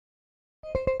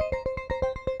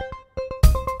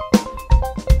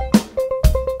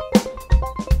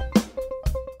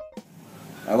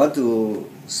want to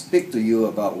speak to you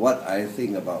about what I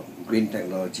think about green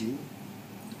technology.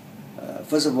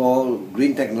 First of all,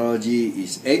 green technology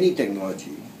is any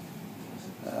technology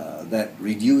that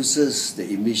reduces the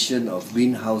emission of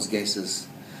greenhouse gases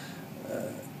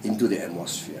into the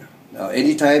atmosphere. Now,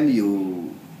 anytime you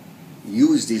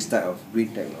use this type of green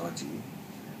technology,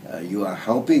 you are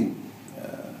helping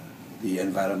the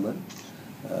environment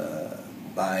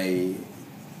by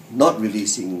not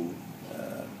releasing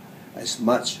as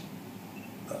much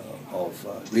of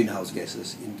greenhouse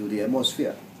gases into the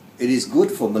atmosphere. It is good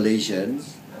for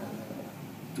Malaysians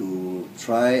to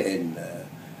try and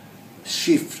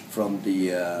shift from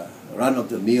the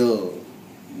run-of-the-mill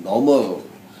normal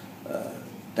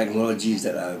technologies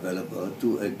that are available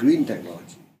to a green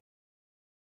technology.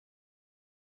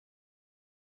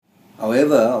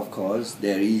 However, of course,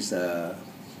 there is a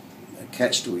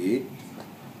catch to it,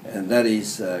 and that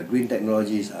is green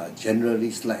technologies are generally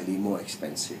slightly more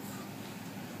expensive.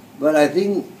 But I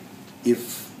think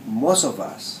if most of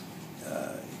us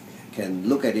can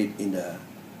look at it in a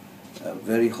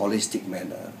very holistic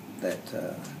manner, that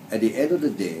at the end of the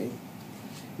day,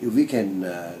 if we can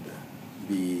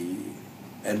be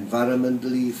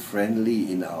environmentally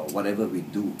friendly in our whatever we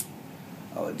do,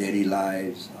 our daily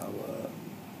lives, our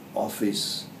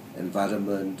office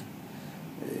environment,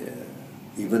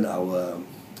 even our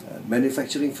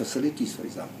manufacturing facilities, for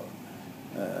example.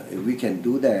 If we can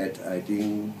do that, I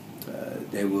think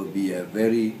there will be a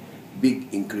very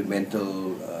big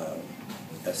incremental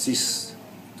assist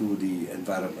to the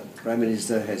environment. Prime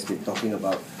Minister has been talking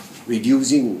about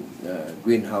reducing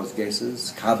greenhouse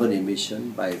gases, carbon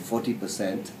emission by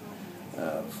 40%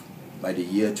 by the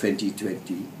year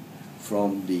 2020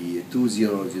 from the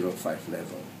 2005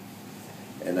 level.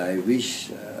 And I wish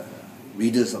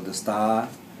readers of the Star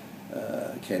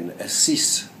can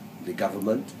assist the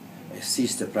government,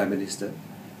 assist the Prime Minister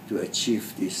to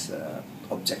achieve this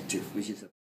objective, which is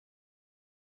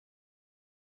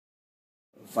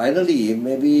finally,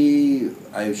 maybe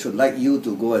I should like you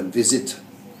to go and visit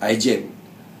iGEM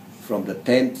from the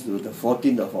 10th to the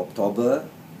 14th of October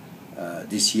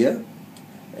this year.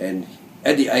 And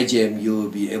at the iGEM, you will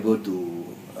be able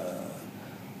to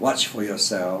watch for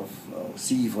yourself,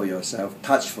 see for yourself,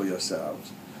 touch for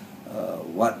yourself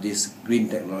what this green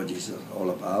technology is all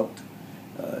about.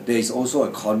 There is also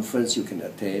a conference you can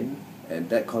attend, and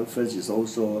that conference is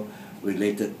also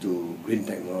related to green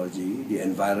technology, the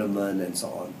environment, and so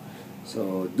on.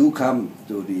 So do come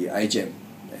to the iGEM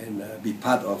and be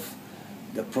part of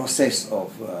the process of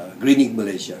greening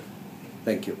Malaysia.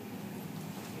 Thank you.